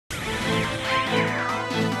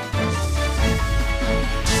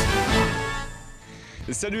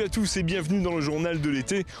Salut à tous et bienvenue dans le journal de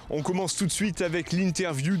l'été. On commence tout de suite avec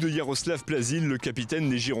l'interview de Jaroslav Plasil, le capitaine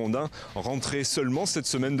des Girondins, rentré seulement cette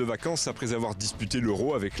semaine de vacances après avoir disputé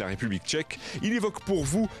l'Euro avec la République tchèque. Il évoque pour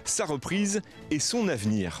vous sa reprise et son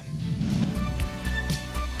avenir.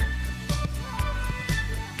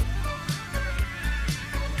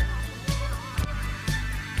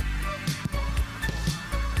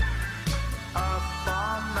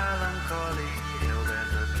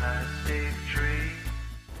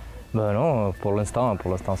 Ben non, pour l'instant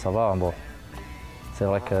ça va. Bon, c'est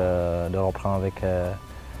vrai que de reprendre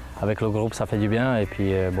avec le groupe ça fait du bien et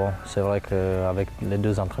puis bon, c'est vrai qu'avec les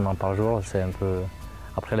 2 entraînements par jour, c'est un peu.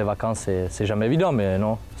 Après les vacances, c'est jamais évident, mais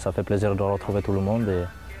non, ça fait plaisir de retrouver tout le monde et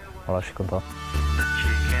voilà, je suis content.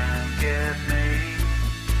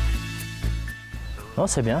 Non,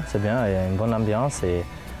 c'est bien, il y a une bonne ambiance et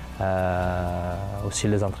aussi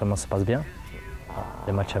les entraînements se passent bien,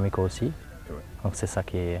 les matchs amicaux aussi. Donc c'est ça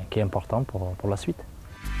qui est important pour la suite.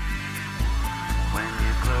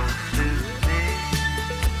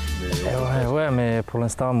 Ouais, mais pour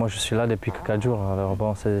l'instant, moi je suis là depuis que 4 jours. Alors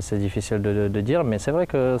bon, c'est difficile de dire, mais c'est vrai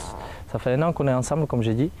que ça fait 1 an qu'on est ensemble, comme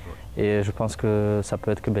j'ai dit, et je pense que ça peut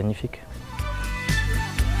être que bénéfique.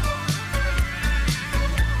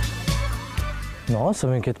 Non, ça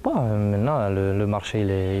ne m'inquiète pas. Maintenant, le marché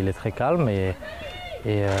il est très calme et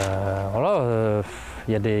voilà.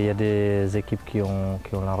 Il y a des équipes qui ont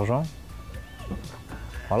l'argent.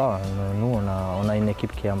 Voilà, nous on a une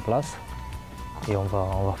équipe qui est en place et on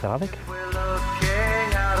va faire avec.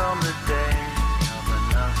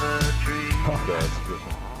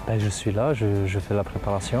 Ben, je suis là, je fais la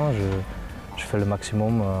préparation, je fais le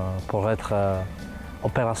maximum pour être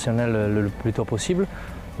opérationnel le plus tôt possible.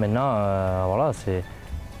 Maintenant, voilà, c'est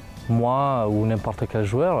moi ou n'importe quel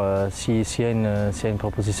joueur, s'il y a une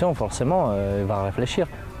proposition, forcément, il va réfléchir.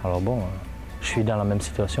 Alors bon, je suis dans la même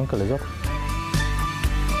situation que les autres.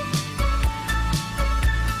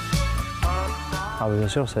 Ah oui, bien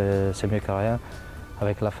sûr, c'est mieux que rien.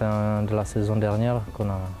 Avec la fin de la saison dernière, qu'on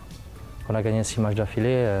a gagné 6 matchs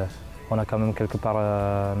d'affilée, on a quand même quelque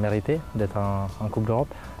part mérité d'être en Coupe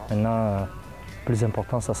d'Europe. Maintenant, le plus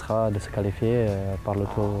important, ça sera de se qualifier par le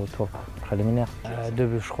tour préliminaire.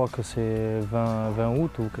 Je crois que c'est 20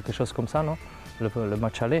 août ou quelque chose comme ça, non? Le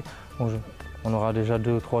match aller. On aura déjà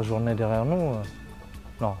 2 ou 3 journées derrière nous.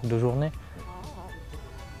 Non, 2 journées.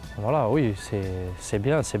 Voilà, oui, c'est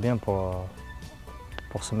bien pour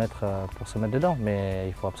se mettre dedans, mais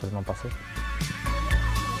il faut absolument passer.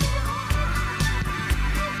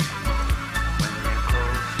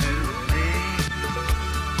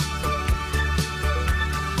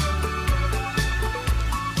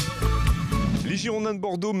 Les Girondins de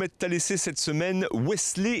Bordeaux mettent à l'essai cette semaine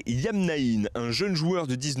Wesley Yamnaine, un jeune joueur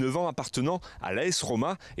de 19 ans appartenant à l'AS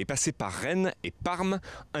Roma et passé par Rennes et Parme.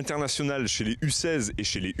 International chez les U16 et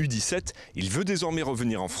chez les U17, il veut désormais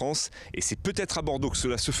revenir en France et c'est peut-être à Bordeaux que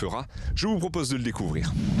cela se fera. Je vous propose de le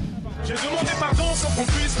découvrir. J'ai demandé pardon sans qu'on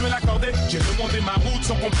puisse me l'accorder. J'ai demandé ma route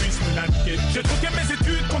sans qu'on puisse me l'indiquer. J'ai troqué mes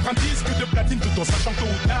études contre un disque de platine tout en sachant tôt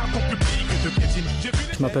ou tard ton public te piétine.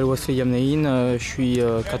 Je m'appelle Wesley Yamnaine, je suis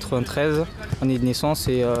 93, année de naissance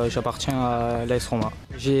et j'appartiens à l'AS Roma.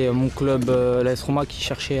 J'ai mon club l'AS Roma qui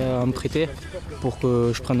cherchait à me prêter pour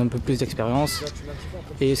que je prenne un peu plus d'expérience.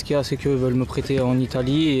 Et ce qu'il y a, c'est qu'ils veulent me prêter en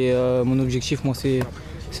Italie et mon objectif, moi, c'est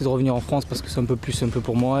de revenir en France parce que c'est un peu plus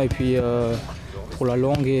pour moi et puis pour la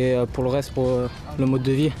langue et pour le reste, pour le mode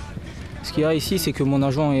de vie. Ce qu'il y a ici, c'est que mon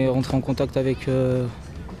agent est rentré en contact avec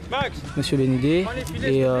Monsieur Benedé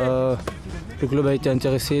et le club a été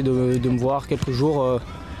intéressé de me voir quelques jours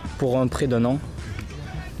pour un prêt d'1 an.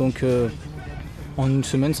 Donc en une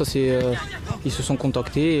semaine, ils se sont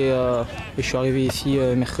contactés et je suis arrivé ici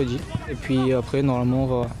mercredi. Et puis après,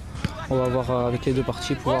 normalement, on va voir avec les 2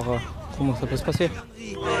 parties pour voir comment ça peut se passer.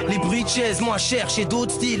 Les bruits de chaises moins chers chez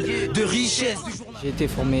d'autres styles de richesse. J'ai été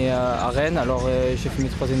formé à Rennes, alors j'ai fait mes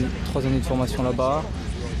 3 années de formation là-bas.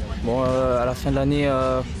 Bon, à la fin de l'année,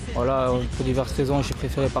 voilà, pour diverses raisons, j'ai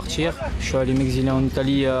préféré partir. Je suis allé m'exiler en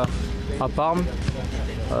Italie à Parme.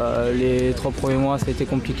 Les 3 premiers mois, ça a été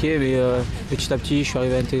compliqué, mais petit à petit, je suis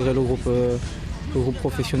arrivé à intégrer le groupe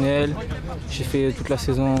professionnel. J'ai fait toute la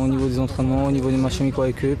saison au niveau des entraînements, au niveau des matchs amicaux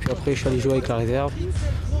avec eux, puis après, je suis allé jouer avec la réserve.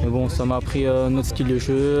 Mais bon, ça m'a appris un autre style de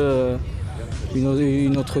jeu,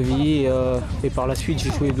 une autre vie. Et par la suite,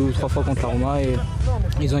 j'ai joué 2 ou 3 fois contre la Roma et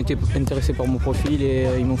ils ont été intéressés par mon profil et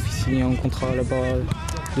ils m'ont fait signer un contrat là-bas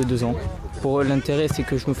de 2 ans. Pour eux, l'intérêt, c'est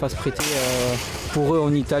que je me fasse prêter pour eux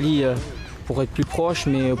en Italie pour être plus proche,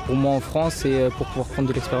 mais pour moi en France, c'est pour pouvoir prendre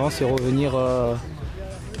de l'expérience et revenir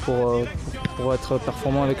pour être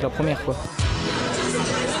performant avec la première, quoi.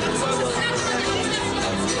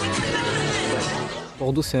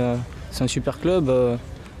 Bordeaux, c'est un super club.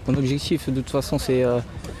 Mon objectif, de toute façon, c'est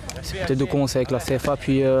peut-être de commencer avec la CFA,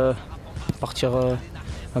 puis partir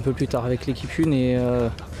un peu plus tard avec l'équipe 1. Et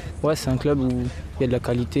ouais, c'est un club où il y a de la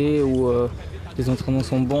qualité, où les entraînements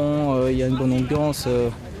sont bons, il y a une bonne ambiance.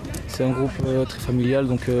 C'est un groupe très familial,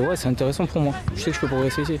 donc ouais, c'est intéressant pour moi. Je sais que je peux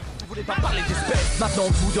progresser ici.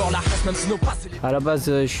 À la base,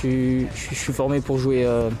 je suis formé pour jouer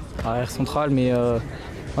arrière central, mais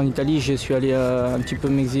en Italie, je suis allé un petit peu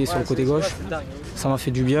m'exiler sur le côté gauche. Ça m'a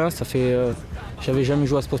fait du bien. J'avais jamais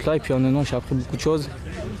joué à ce poste-là, et puis en un an, j'ai appris beaucoup de choses.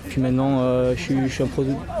 Puis maintenant, je suis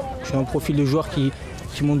un profil de joueur qui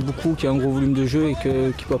monte beaucoup, qui a un gros volume de jeu et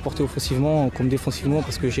qui peut apporter offensivement comme défensivement,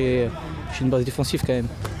 parce que j'ai une base défensive quand même.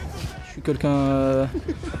 Je suis quelqu'un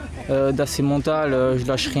d'assez mental, je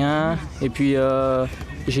lâche rien, et puis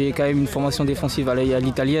j'ai quand même une formation défensive à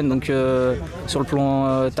l'italienne, donc sur le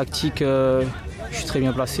plan tactique, je suis très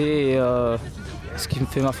bien placé, et ce qui me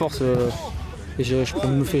fait ma force, et je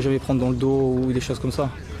ne me fais jamais prendre dans le dos ou des choses comme ça.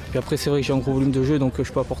 Puis après, c'est vrai que j'ai un gros volume de jeu, donc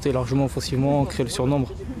je peux apporter largement offensivement, créer le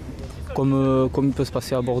surnombre, comme il peut se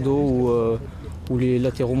passer à Bordeaux où les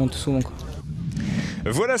latéraux montent souvent, quoi.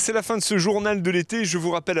 Voilà, c'est la fin de ce journal de l'été. Je vous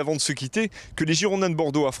rappelle avant de se quitter que les Girondins de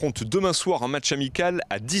Bordeaux affrontent demain soir un match amical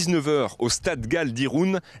à 19h au stade Gall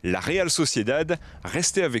d'Irun, la Real Sociedad.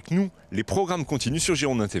 Restez avec nous, les programmes continuent sur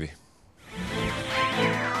Girondins TV.